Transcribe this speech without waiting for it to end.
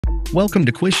Welcome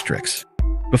to Quiz Tricks.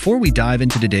 Before we dive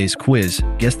into today's quiz,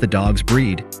 Guess the Dog's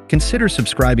Breed, consider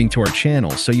subscribing to our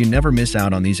channel so you never miss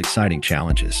out on these exciting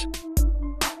challenges.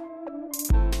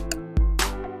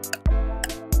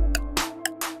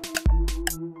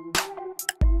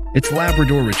 It's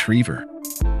Labrador Retriever.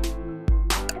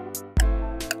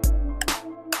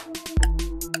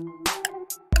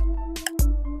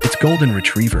 It's Golden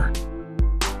Retriever.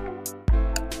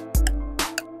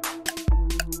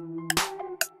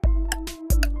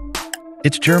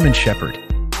 It's German Shepherd.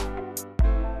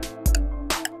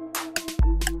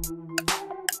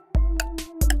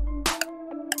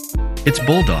 It's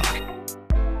Bulldog.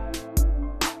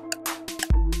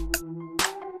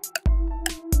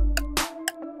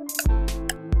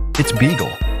 It's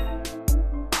Beagle.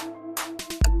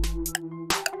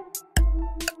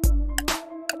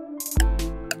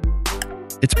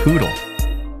 It's Poodle.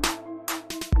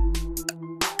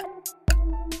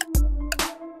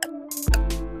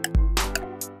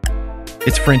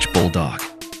 It's French Bulldog.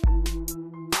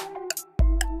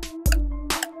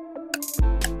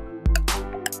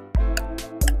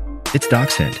 It's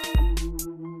Dachshund.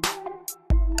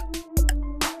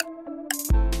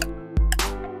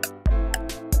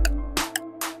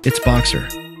 It's Boxer.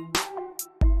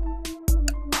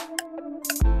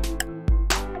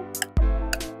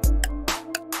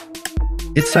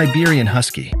 It's Siberian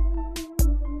Husky.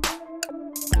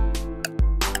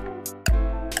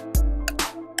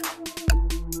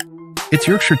 It's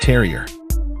Yorkshire Terrier.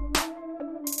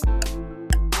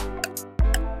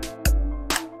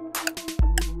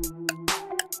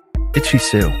 It's Shih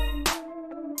Tzu.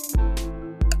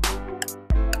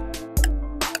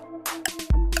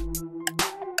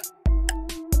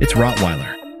 It's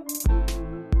Rottweiler.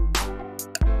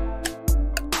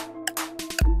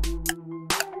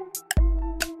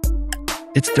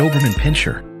 It's Doberman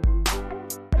Pinscher.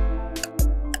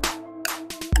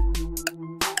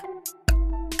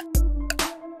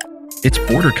 It's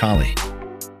Border Collie.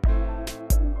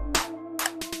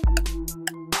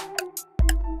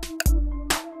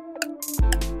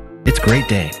 It's Great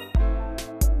Dane.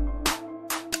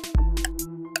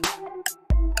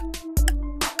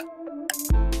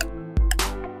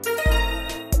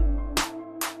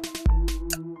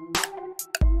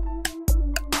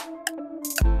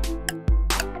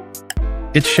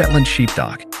 It's Shetland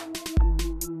Sheepdog.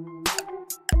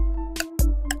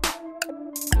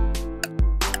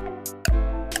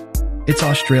 It's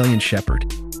Australian Shepherd.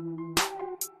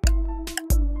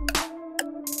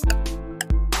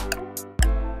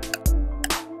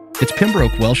 It's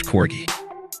Pembroke Welsh Corgi.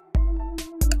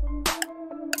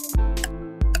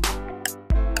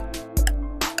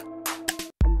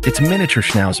 It's Miniature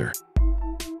Schnauzer.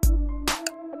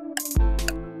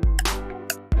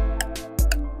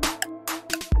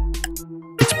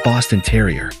 It's Boston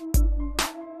Terrier.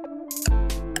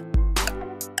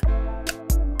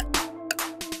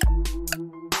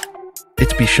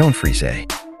 It's Bichon Frise.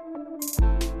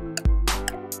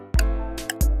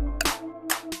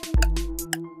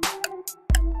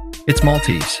 It's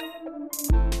Maltese.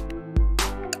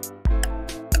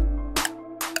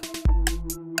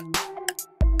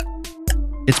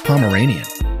 It's Pomeranian.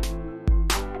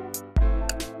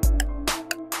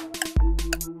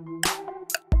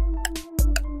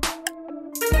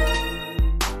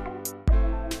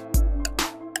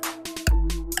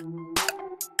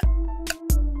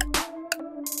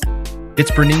 It's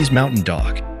Bernese Mountain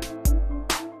Dog.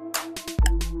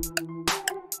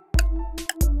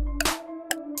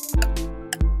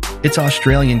 It's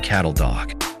Australian Cattle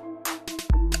Dog.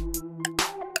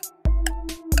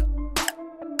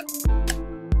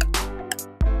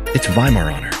 It's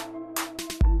Weimaraner.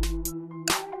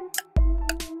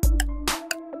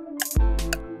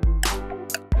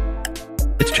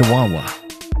 It's Chihuahua.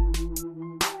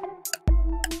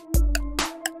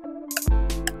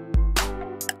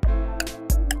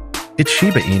 It's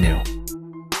Shiba Inu.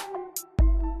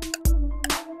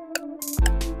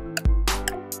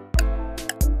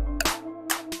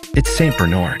 It's Saint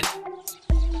Bernard.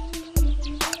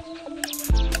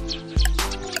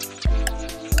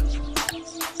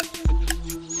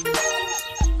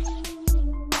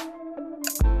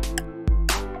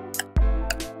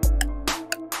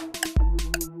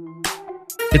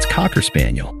 It's Cocker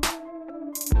Spaniel.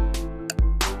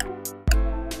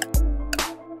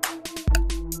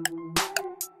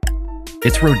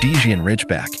 It's Rhodesian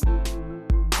Ridgeback.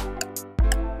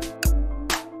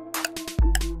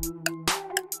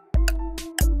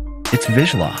 It's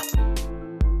Vizsla.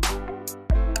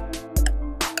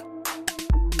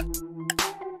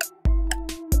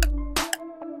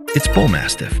 It's Bull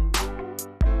Mastiff.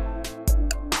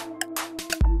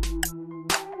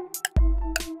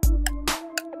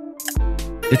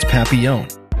 It's Papillon.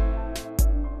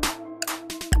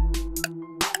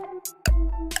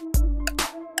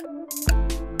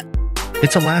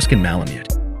 It's Alaskan Malamute.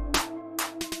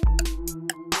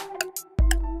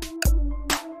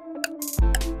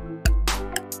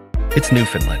 It's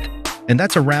Newfoundland. And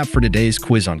that's a wrap for today's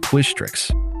quiz on quiz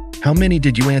tricks. How many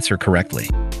did you answer correctly?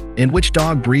 And which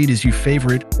dog breed is your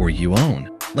favorite or you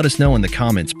own? Let us know in the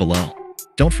comments below.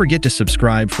 Don't forget to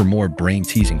subscribe for more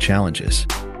brain-teasing challenges.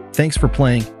 Thanks for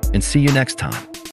playing, and see you next time.